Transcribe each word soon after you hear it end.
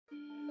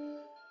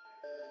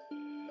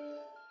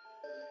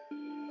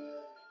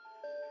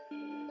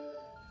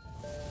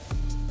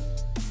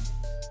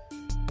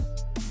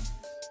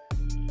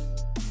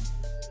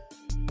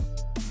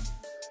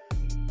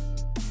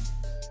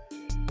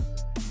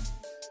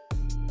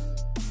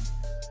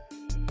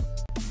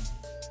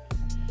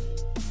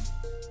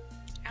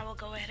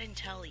and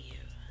tell you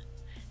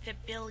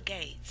that Bill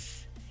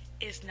Gates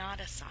is not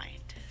a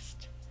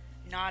scientist,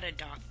 not a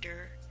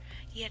doctor,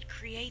 yet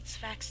creates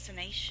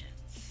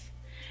vaccinations,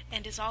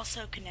 and is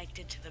also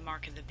connected to the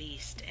mark of the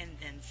beast and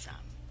then some.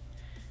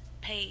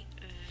 Pay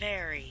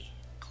very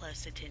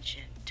close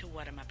attention to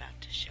what I'm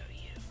about to show you.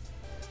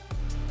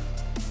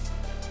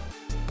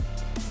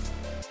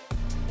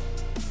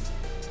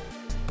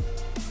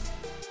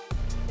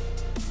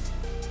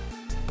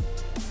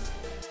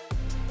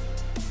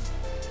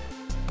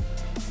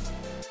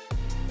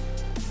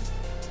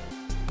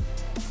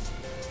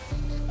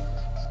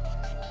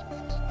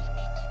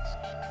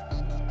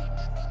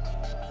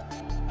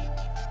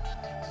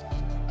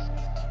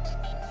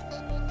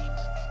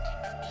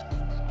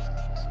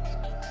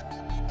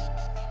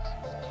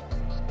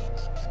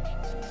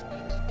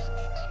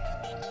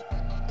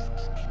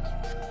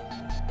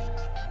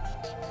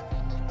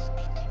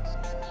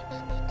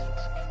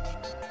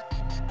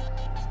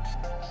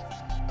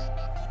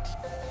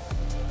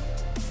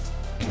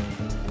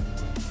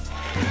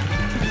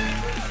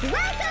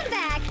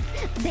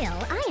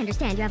 Bill, I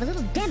understand you have a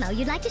little demo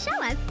you'd like to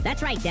show us.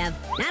 That's right, Dev.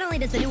 Not only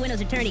does the new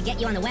Windows Attorney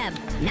get you on the web,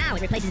 now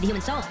it replaces the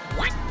human soul.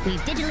 What? We've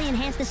digitally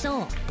enhanced the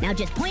soul. Now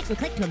just point and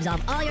click to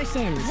absolve all your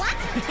sins. What?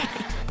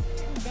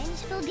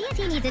 Vengeful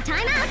deity needs a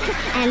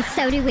timeout, and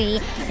so do we.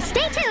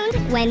 Stay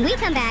tuned. When we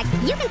come back,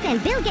 you can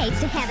send Bill Gates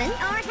to heaven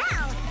or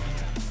hell.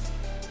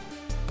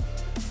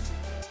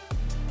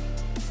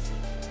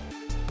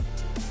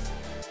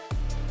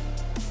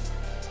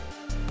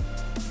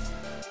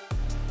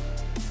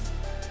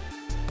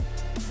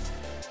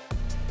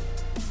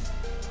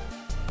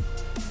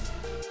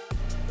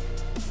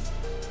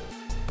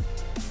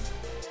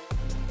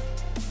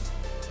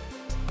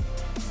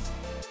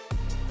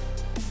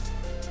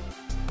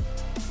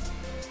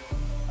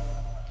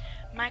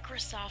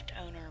 Microsoft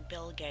owner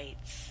Bill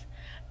Gates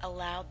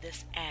allowed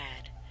this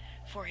ad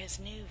for his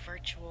new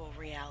virtual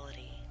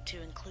reality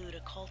to include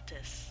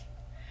occultist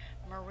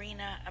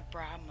Marina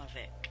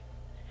Abramovic,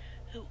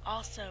 who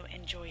also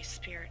enjoys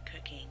spirit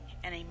cooking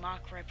and a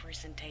mock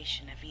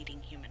representation of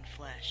eating human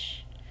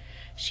flesh.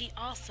 She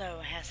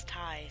also has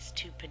ties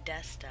to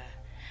Podesta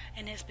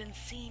and has been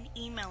seen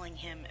emailing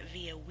him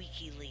via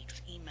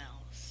WikiLeaks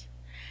emails.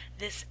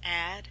 This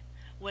ad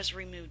was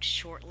removed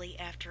shortly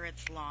after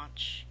its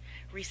launch,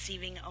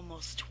 receiving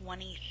almost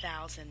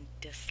 20,000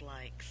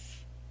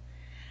 dislikes.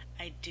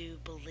 I do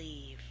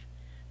believe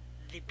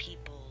the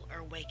people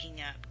are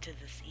waking up to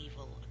this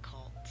evil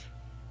occult.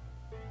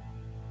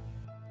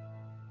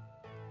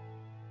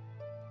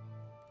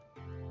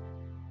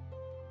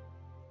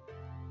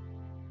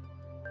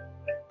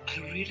 I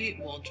really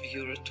want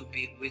viewer to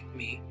be with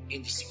me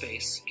in the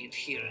space, in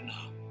here and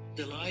now.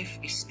 The life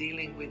is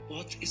dealing with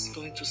what is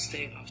going to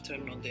stay after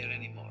I'm not there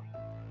anymore.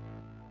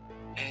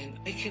 And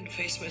I can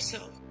face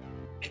myself.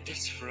 And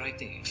that's a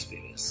frightening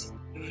experience.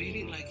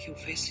 Really like you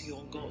facing your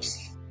own ghost.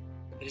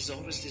 There is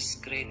always this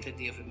great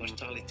idea of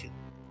immortality.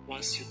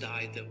 Once you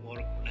die, the work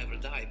will never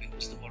die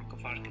because the work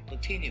of art can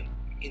continue.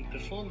 In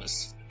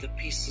performance, the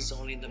piece is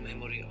only in the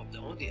memory of the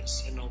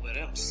audience and nowhere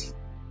else.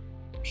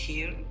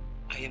 Here,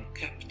 I am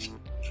kept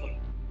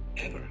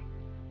forever.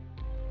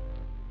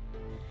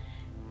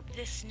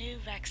 This new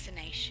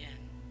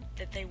vaccination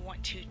that they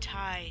want to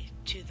tie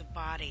to the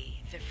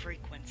body, the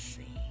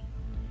frequency,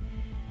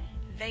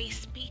 they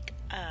speak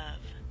of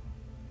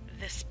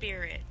the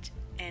spirit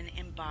and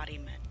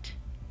embodiment.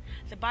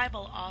 The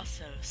Bible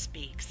also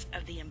speaks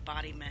of the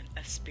embodiment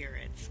of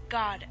spirits,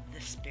 God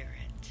the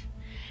Spirit.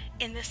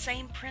 In the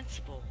same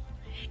principle,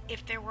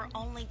 if there were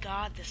only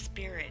God the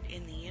Spirit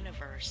in the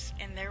universe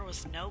and there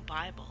was no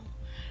Bible,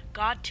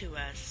 God to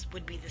us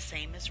would be the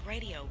same as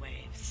radio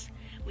waves.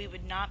 We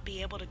would not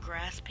be able to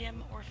grasp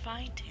him or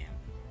find him.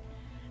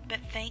 But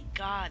thank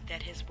God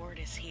that his word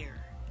is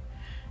here.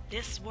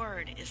 This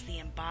word is the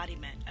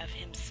embodiment of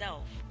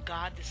himself.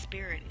 God the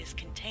Spirit is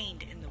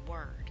contained in the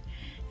word.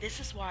 This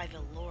is why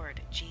the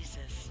Lord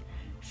Jesus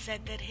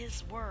said that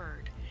his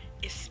word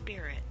is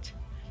spirit.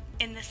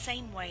 In the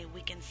same way,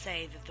 we can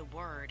say that the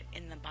word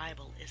in the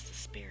Bible is the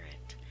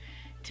Spirit.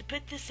 To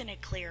put this in a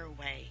clear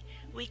way,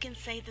 we can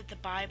say that the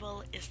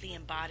Bible is the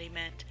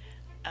embodiment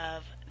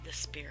of the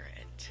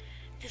Spirit.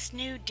 This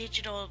new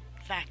digital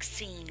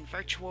vaccine,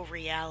 virtual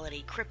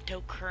reality,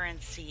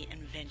 cryptocurrency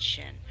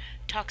invention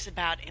talks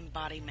about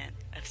embodiment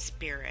of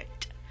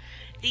spirit.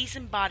 These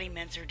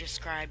embodiments are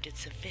described in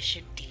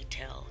sufficient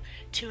detail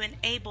to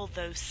enable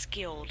those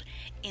skilled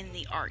in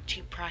the art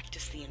to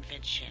practice the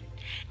invention,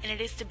 and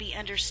it is to be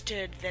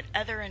understood that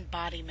other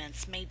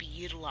embodiments may be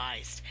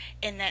utilized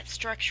and that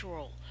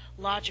structural,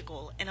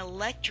 logical, and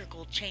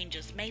electrical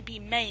changes may be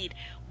made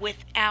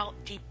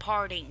without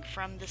departing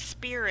from the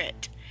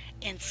spirit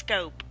and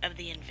scope of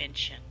the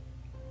invention.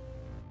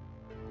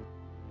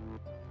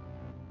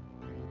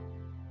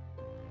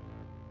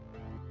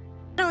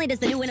 Not only does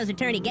the new Windows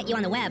Attorney get you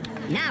on the web,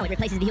 now it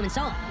replaces the human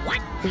soul. What?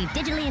 We've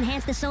digitally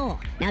enhanced the soul.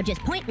 Now just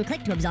point and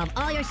click to absolve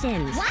all your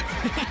sins. What?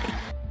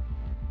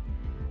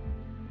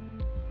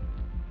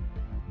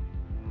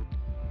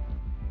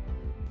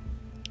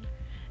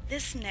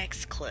 This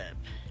next clip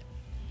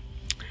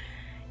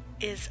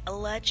is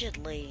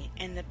allegedly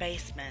in the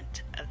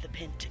basement of the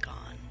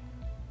Pentagon.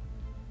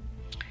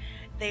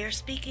 They are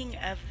speaking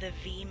of the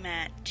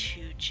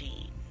VMAT2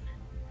 gene,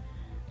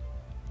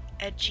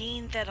 a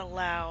gene that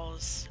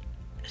allows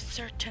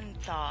certain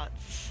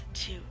thoughts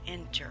to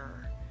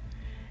enter,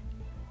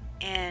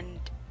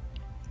 and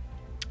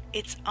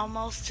it's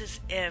almost as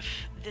if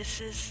this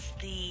is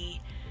the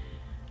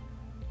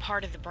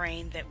part of the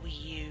brain that we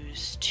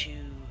use to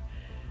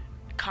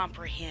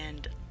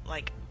comprehend,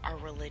 like, our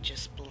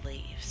religious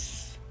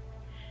beliefs.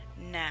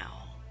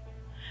 Now,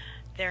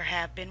 there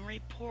have been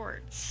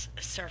reports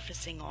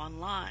surfacing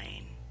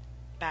online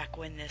back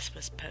when this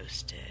was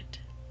posted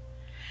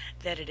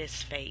that it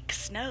is fake.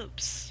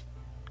 Snopes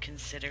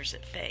considers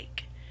it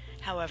fake.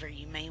 However,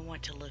 you may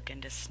want to look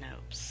into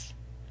Snopes.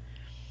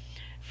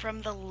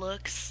 From the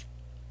looks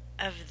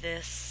of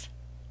this,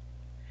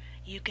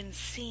 you can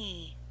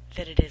see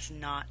that it is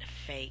not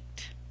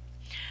faked.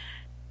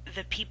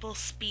 The people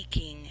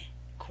speaking,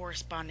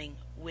 corresponding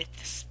with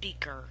the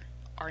speaker,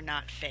 are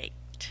not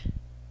faked.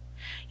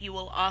 You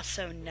will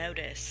also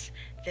notice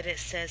that it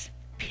says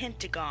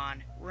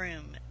Pentagon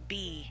Room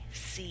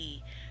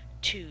BC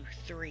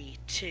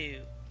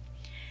 232.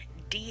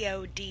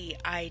 DOD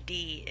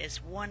ID is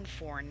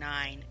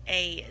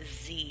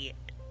 149AZ2.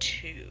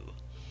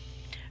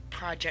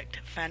 Project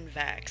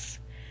FUNVAX,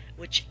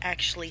 which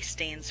actually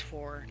stands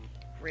for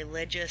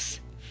Religious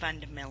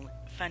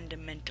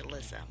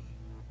Fundamentalism.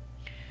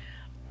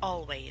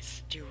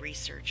 Always do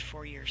research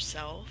for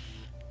yourself.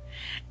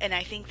 And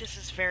I think this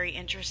is very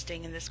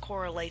interesting, and this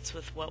correlates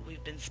with what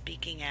we've been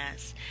speaking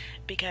as,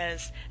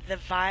 because the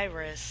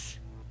virus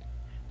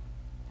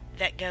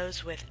that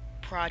goes with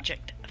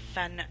Project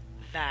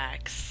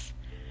FUNVAX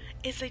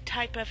is a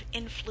type of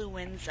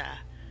influenza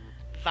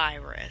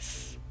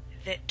virus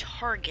that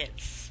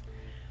targets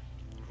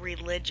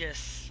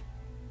religious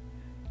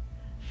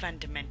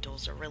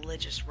fundamentals or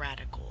religious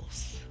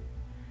radicals.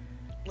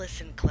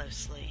 Listen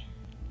closely.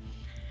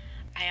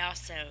 I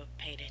also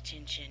paid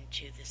attention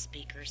to the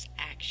speaker's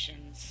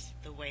actions,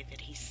 the way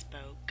that he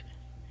spoke.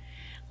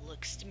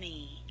 Looks to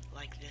me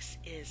like this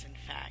is in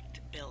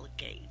fact Bill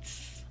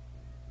Gates.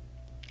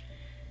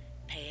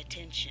 Pay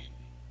attention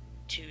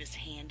to his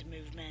hand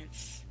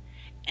movements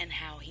and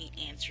how he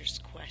answers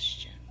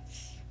questions.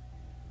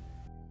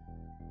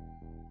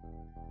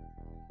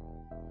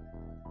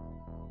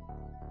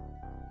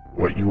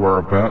 What you are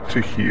about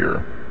to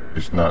hear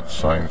is not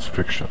science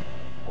fiction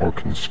or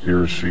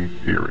conspiracy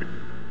theory,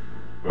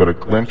 but a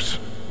glimpse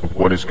of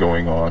what is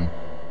going on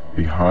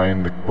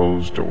behind the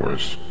closed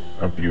doors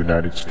of the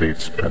United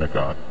States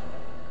Pentagon.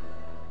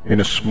 In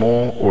a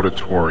small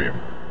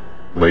auditorium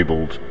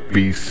labeled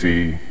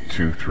BC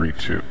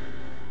 232,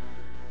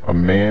 a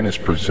man is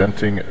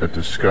presenting a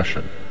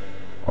discussion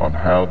on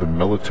how the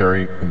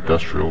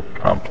military-industrial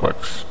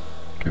complex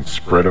can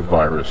spread a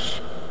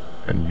virus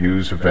and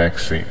use a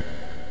vaccine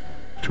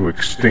to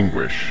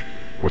extinguish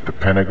what the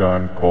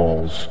Pentagon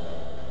calls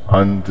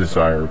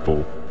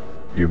undesirable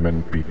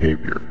human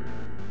behavior.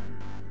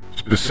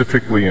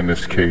 Specifically in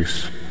this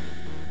case,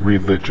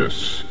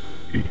 religious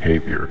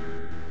behavior.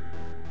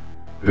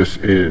 This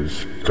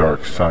is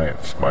dark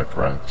science, my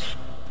friends.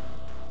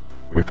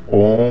 With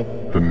all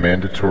the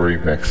mandatory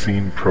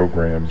vaccine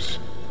programs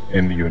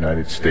in the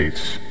United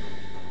States,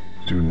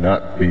 do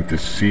not be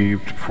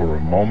deceived for a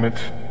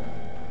moment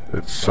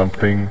that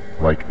something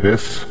like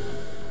this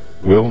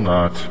will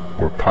not,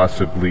 or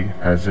possibly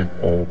hasn't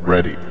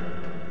already,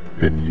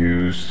 been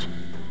used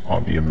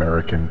on the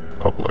American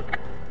public.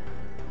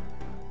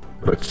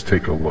 Let's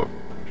take a look,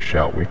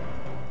 shall we?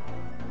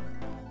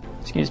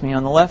 Excuse me,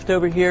 on the left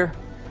over here,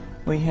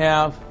 we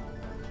have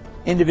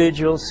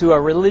individuals who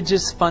are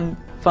religious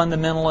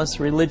fundamentalists,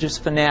 religious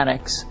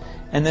fanatics,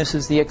 and this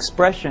is the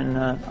expression,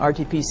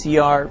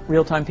 RT-PCR,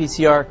 real-time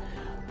PCR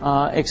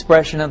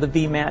expression of the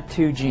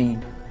VMAT2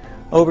 gene.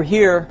 Over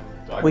here,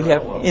 we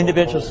have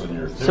individuals.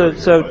 So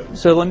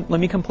let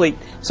me complete.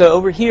 So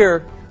over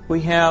here, we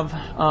have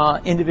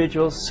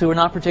individuals who are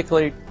not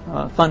particularly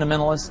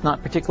fundamentalists,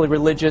 not particularly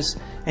religious,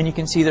 and you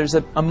can see there's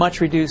a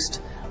much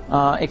reduced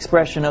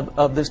expression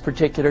of this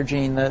particular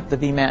gene, the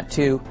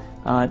VMAT2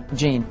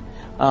 gene.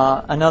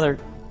 Another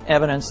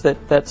evidence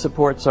that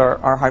supports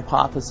our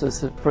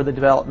hypothesis for the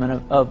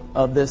development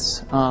of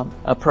this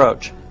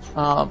approach.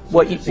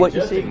 What you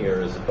see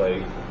here is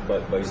by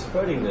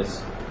spreading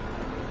this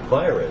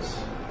virus,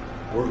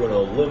 we're going to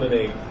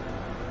eliminate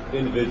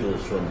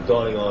individuals from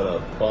donning on a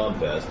bomb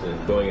vest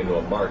and going into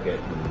a market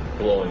and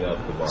blowing up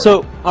the market.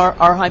 So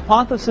our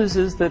hypothesis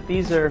is that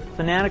these are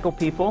fanatical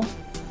people,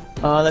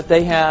 that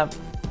they have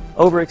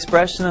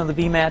overexpression of the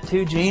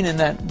VMAT2 gene, and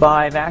that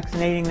by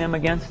vaccinating them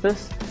against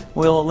this,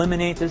 we'll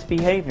eliminate this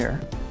behavior.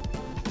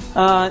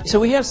 So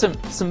we have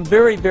some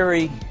very,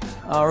 very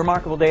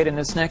remarkable data in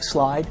this next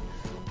slide.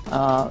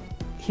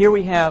 Here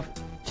we have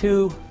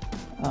two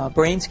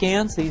brain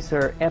scans. These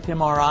are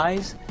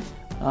fMRIs.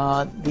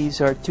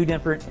 These are two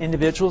different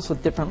individuals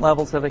with different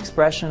levels of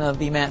expression of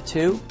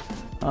VMAT2.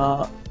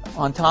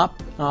 on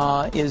top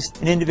is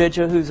an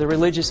individual who's a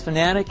religious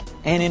fanatic,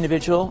 an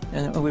individual,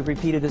 and we've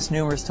repeated this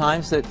numerous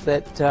times,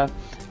 that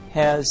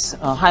has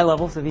high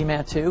levels of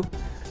VMAT2.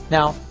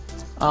 Now,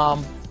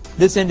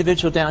 this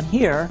individual down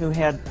here who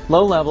had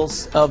low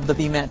levels of the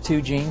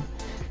VMAT2 gene,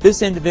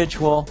 this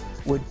individual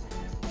would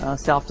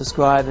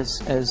self-describe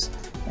as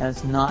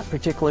not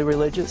particularly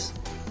religious.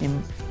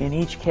 In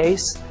each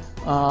case,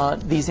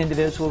 these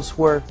individuals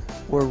were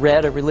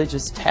read a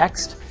religious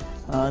text.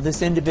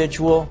 This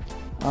individual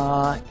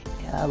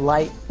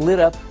lit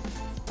up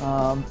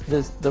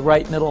the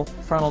right middle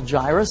frontal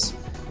gyrus,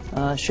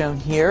 shown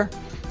here,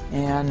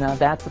 and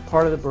that's a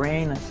part of the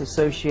brain that's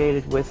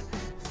associated with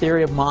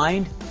theory of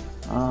mind.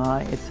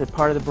 It's a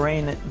part of the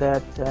brain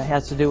that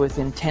has to do with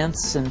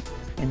intents and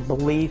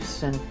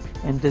beliefs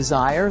and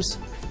desires.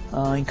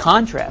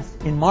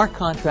 In marked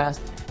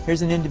contrast,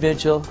 here's an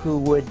individual who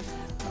would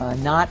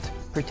not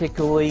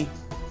particularly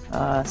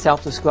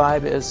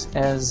self-describe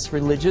as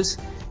religious,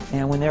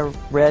 and when they're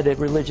read a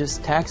religious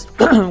text,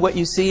 what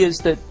you see is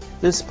that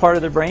this part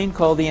of the brain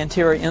called the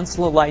anterior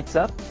insula lights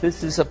up.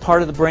 This is a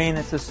part of the brain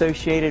that's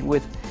associated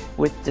with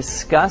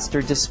disgust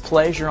or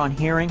displeasure on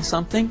hearing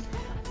something.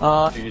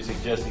 So you're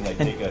suggesting I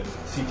take a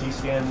CT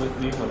scan with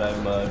me when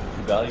I'm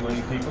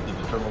evaluating people to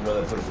determine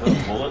whether I put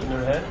a bullet in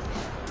their head?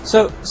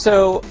 So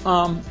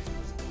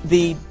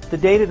the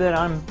data that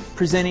I'm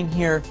presenting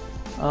here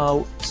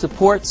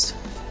supports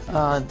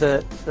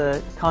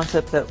the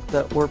concept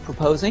that we're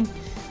proposing,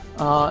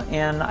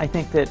 and I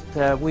think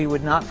that we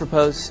would not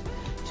propose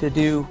to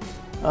do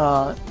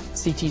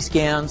CT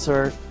scans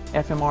or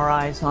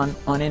fMRIs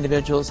on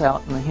individuals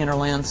out in the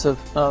hinterlands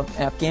of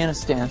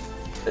Afghanistan.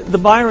 The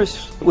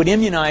virus would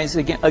immunize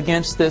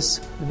against this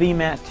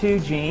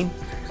VMAT2 gene,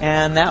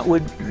 and that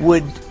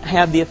would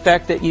have the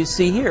effect that you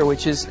see here,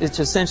 which is it's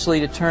essentially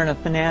to turn a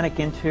fanatic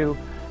into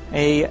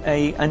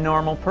a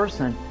normal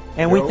person.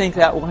 And we think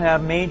that will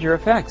have major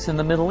effects in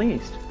the Middle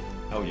East.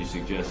 How would you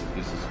suggest that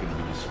this is going to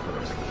be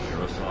dispersed?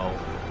 Aerosol?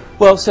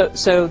 Well,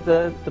 so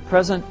the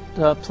present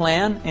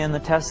plan and the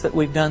tests that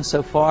we've done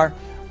so far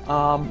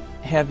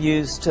have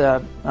used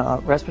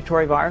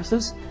respiratory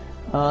viruses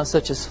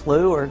such as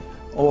flu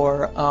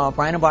or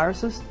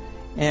rhinoviruses,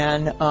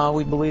 and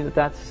we believe that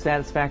that's a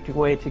satisfactory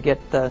way to get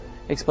the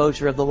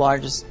exposure of the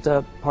largest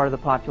part of the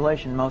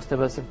population. Most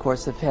of us, of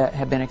course,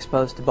 have been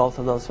exposed to both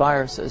of those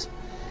viruses,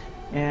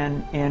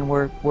 and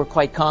we're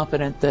quite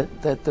confident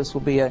that this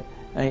will be a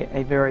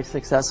very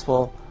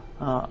successful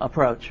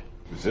approach.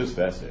 This is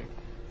fascinating.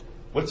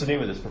 What's the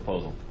name of this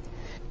proposal?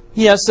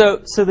 Yeah, so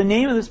the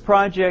name of this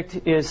project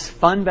is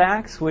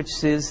FUNVAX,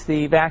 which is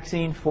the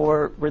vaccine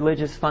for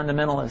religious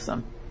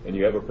fundamentalism. And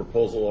you have a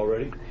proposal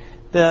already?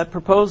 The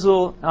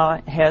proposal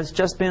has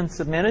just been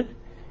submitted,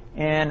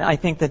 and I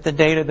think that the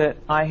data that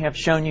I have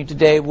shown you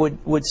today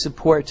would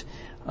support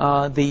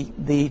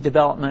the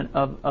development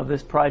of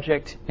this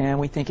project, and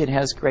we think it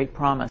has great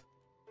promise.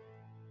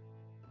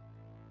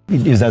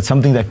 Is that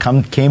something that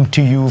came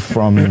to you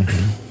from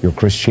your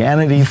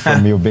Christianity,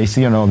 from your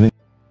basic,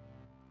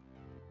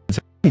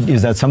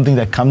 is that something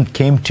that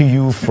came to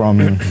you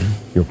from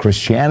your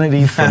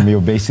Christianity, from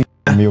your basic,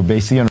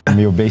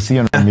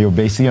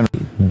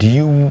 do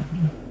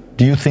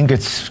you think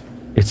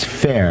it's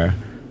fair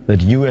that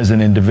you as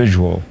an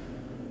individual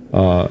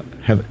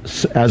have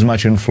as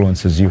much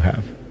influence as you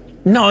have?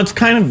 No, it's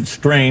kind of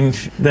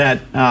strange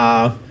that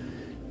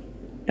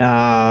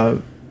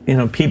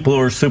people who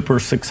are super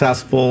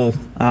successful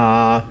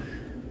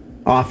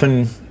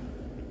often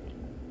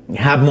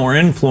have more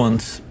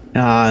influence.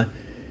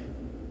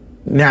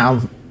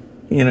 Now,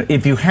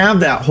 if you have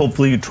that,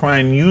 hopefully you try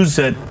and use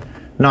it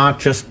not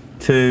just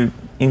to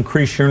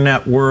increase your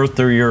net worth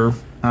or your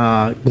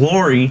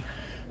glory,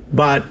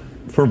 but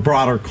for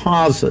broader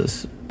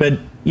causes. But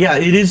yeah,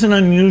 it is an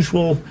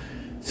unusual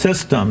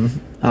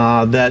system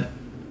that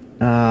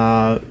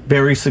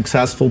very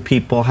successful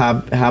people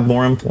have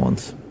more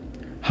influence.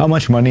 How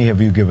much money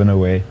have you given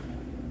away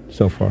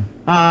so far?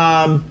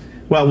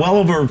 Well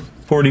over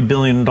 $40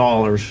 billion.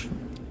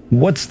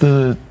 What's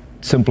the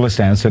simplest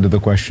answer to the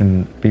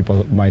question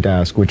people might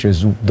ask, which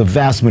is the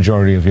vast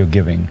majority of your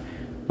giving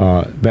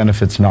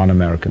benefits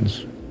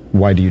non-Americans?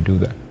 Why do you do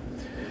that?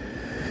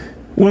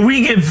 Well,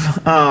 we give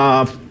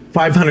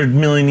 $500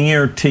 million a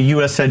year to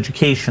U.S.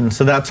 education,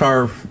 so that's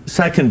our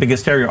second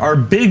biggest area. Our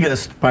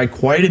biggest, by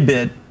quite a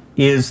bit,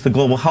 is the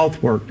global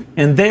health work.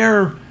 And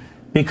there,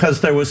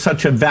 because there was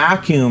such a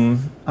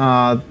vacuum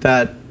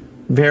that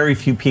very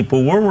few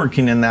people were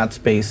working in that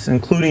space,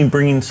 including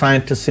bringing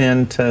scientists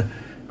in to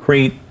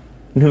create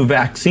new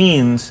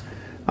vaccines.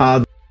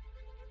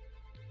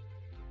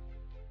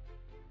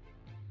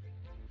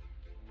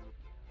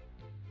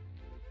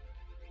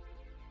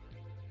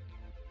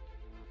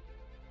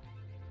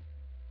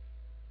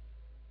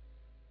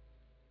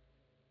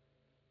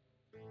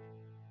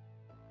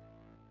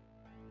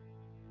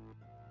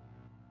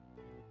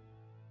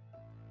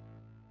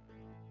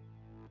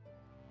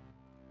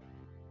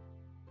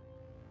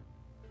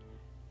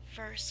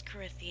 First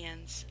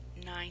Corinthians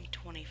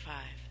 9:25.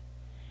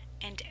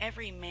 And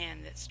every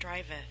man that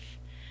striveth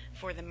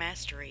For the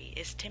mastery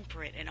is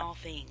temperate in all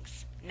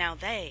things. Now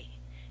they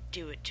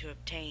do it to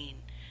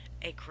obtain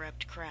a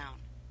corrupt crown,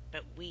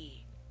 but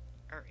we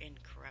are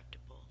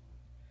incorruptible.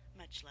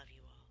 Much love, you.